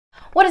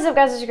What is up,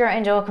 guys? It's your girl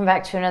Angel. Welcome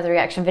back to another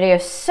reaction video.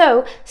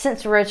 So,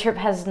 since Road Trip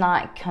has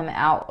not come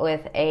out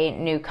with a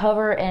new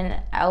cover in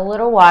a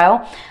little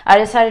while, I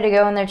decided to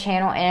go on their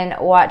channel and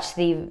watch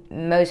the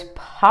most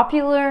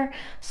popular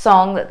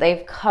song that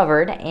they've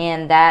covered,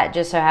 and that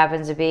just so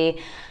happens to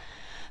be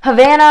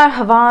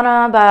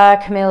Havana by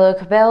Camilo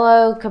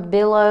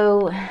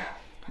Cabello.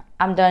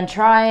 I'm done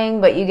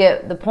trying, but you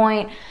get the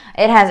point.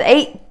 It has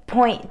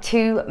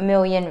 8.2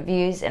 million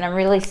views, and I'm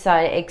really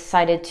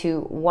excited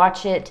to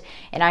watch it.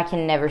 And I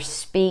can never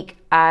speak.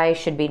 I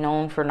should be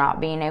known for not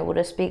being able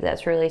to speak.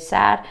 That's really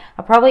sad.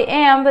 I probably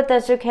am, but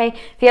that's okay.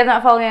 If you have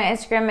not followed me on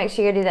Instagram, make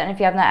sure you go do that. And if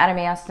you have not added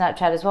me on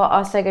Snapchat as well,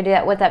 also go do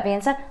that. With that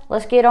being said,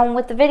 let's get on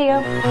with the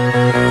video.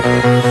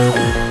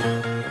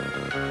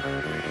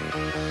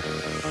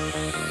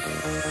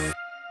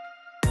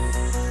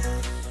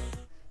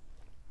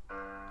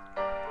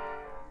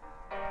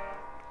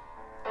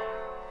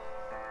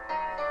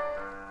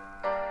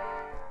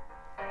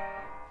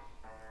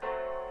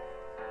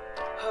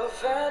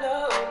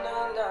 Havana,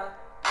 na na.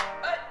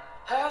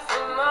 Half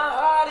of my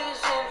heart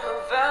is in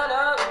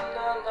Havana,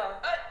 na na.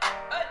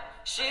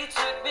 She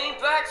took me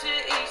back to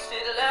East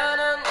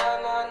Atlanta,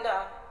 na na na.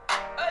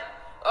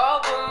 Oh,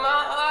 but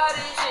my heart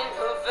is in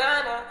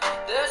Havana.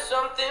 There's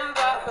something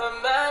about her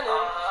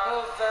manners,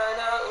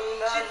 Havana,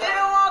 na na. She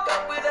didn't walk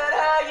up with that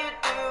how you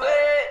do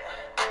it.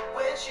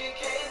 When she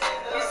came in,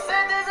 you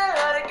said there's a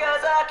lot of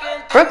guys I can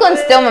do.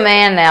 Brooklyn's still my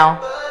man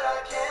now.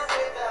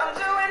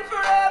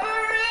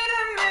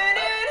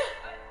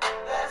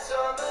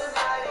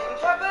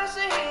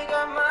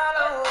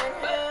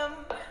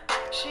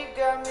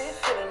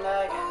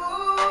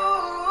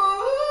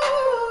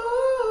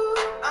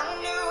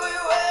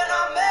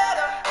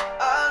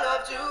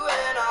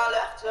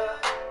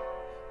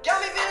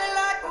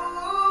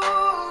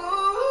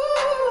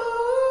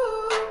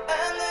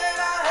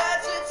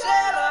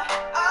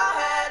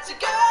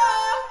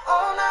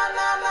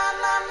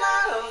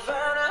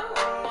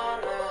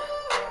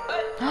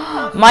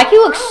 Mikey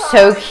looks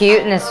so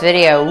cute in this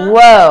video.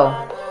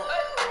 Whoa.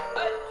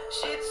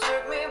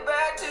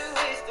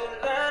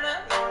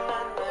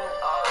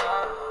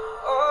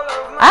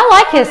 I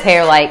like his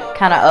hair like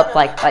kind of up,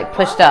 like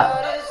pushed up.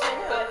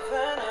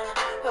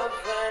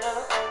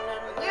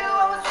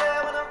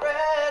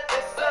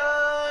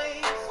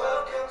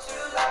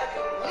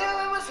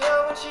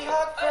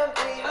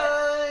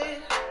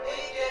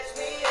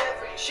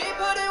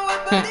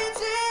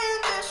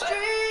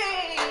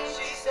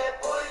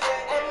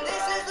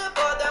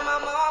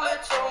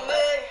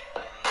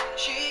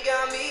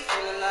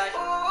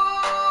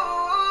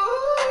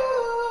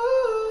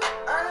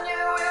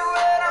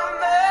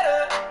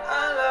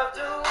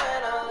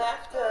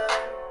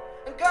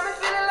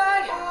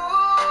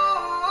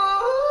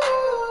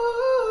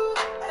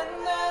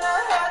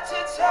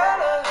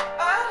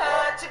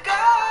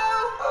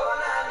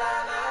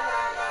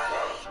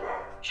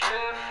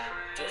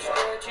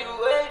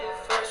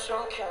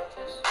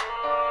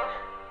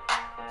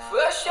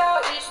 Fresh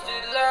out East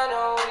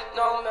Atlanta with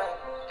no man.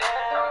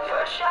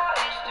 Fresh out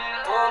East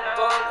Atlanta.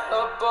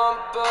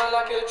 Bumper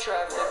like a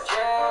traffic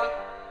jam.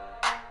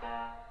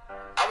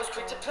 I was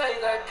quick to play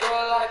that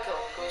girl like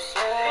Uncle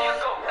Sam.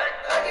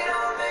 Crack it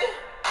on me,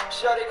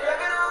 shawty crack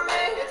it on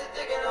me, get to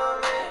digging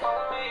on me.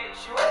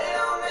 She waited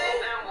on me,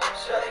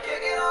 shawty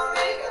kick it on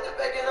me, got the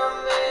bacon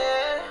on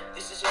me.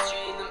 This is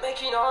history in the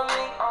making on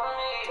me.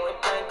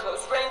 Point blank,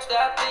 close range,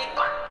 that beat.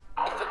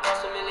 If it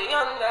costs $1 million,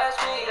 that's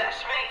me.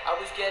 I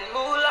was getting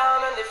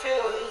Mulan and they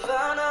feel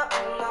Havana,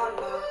 na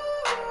na.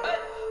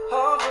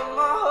 Half of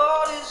my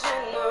heart is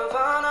in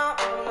Havana,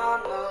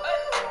 na na.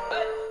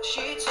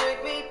 She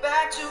took me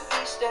back to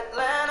East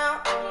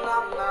Atlanta,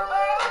 na na.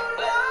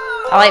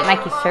 I like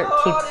Mikey's shirt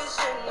too.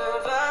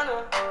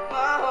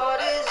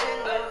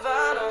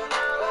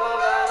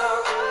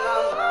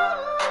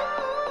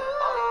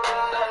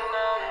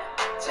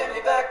 Take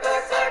me back,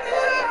 back, back,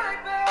 hey.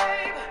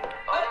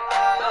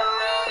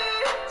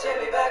 Take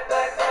me back,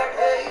 back, back,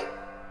 hey.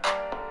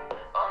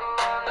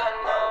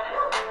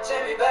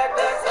 Take me back,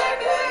 back, back,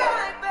 hey.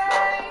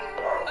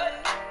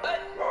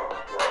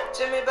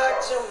 Take me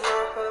back to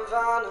my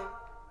Havana.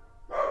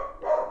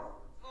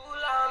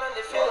 Mulan and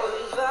they feel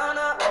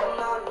Havana,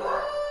 na na.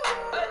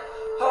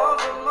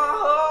 Half of my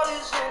heart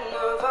is in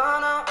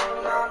Havana,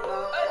 na na.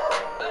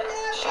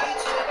 She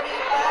took me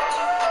back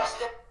to East.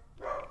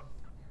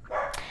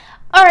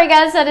 Alright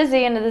guys, that is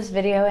the end of this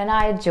video, and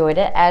I enjoyed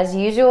it as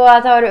usual.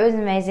 I thought it was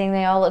amazing.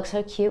 They all look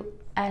so cute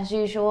as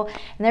usual,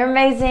 and they're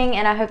amazing,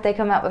 and I hope they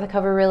come out with a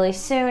cover really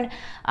soon.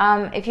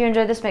 If you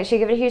enjoyed this, make sure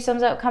you give it a huge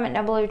thumbs up. Comment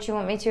down below what you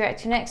want me to react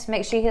to next.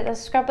 Make sure you hit that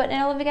subscribe button,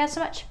 and I love you guys so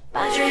much.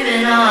 Bye. We're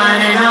dreaming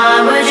on and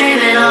on, we're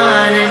dreaming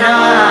on and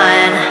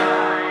on.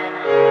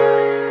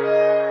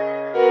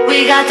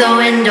 We got the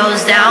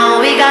windows down,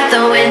 we got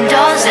the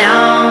windows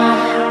down.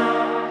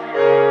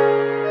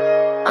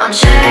 I'm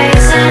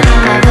chasing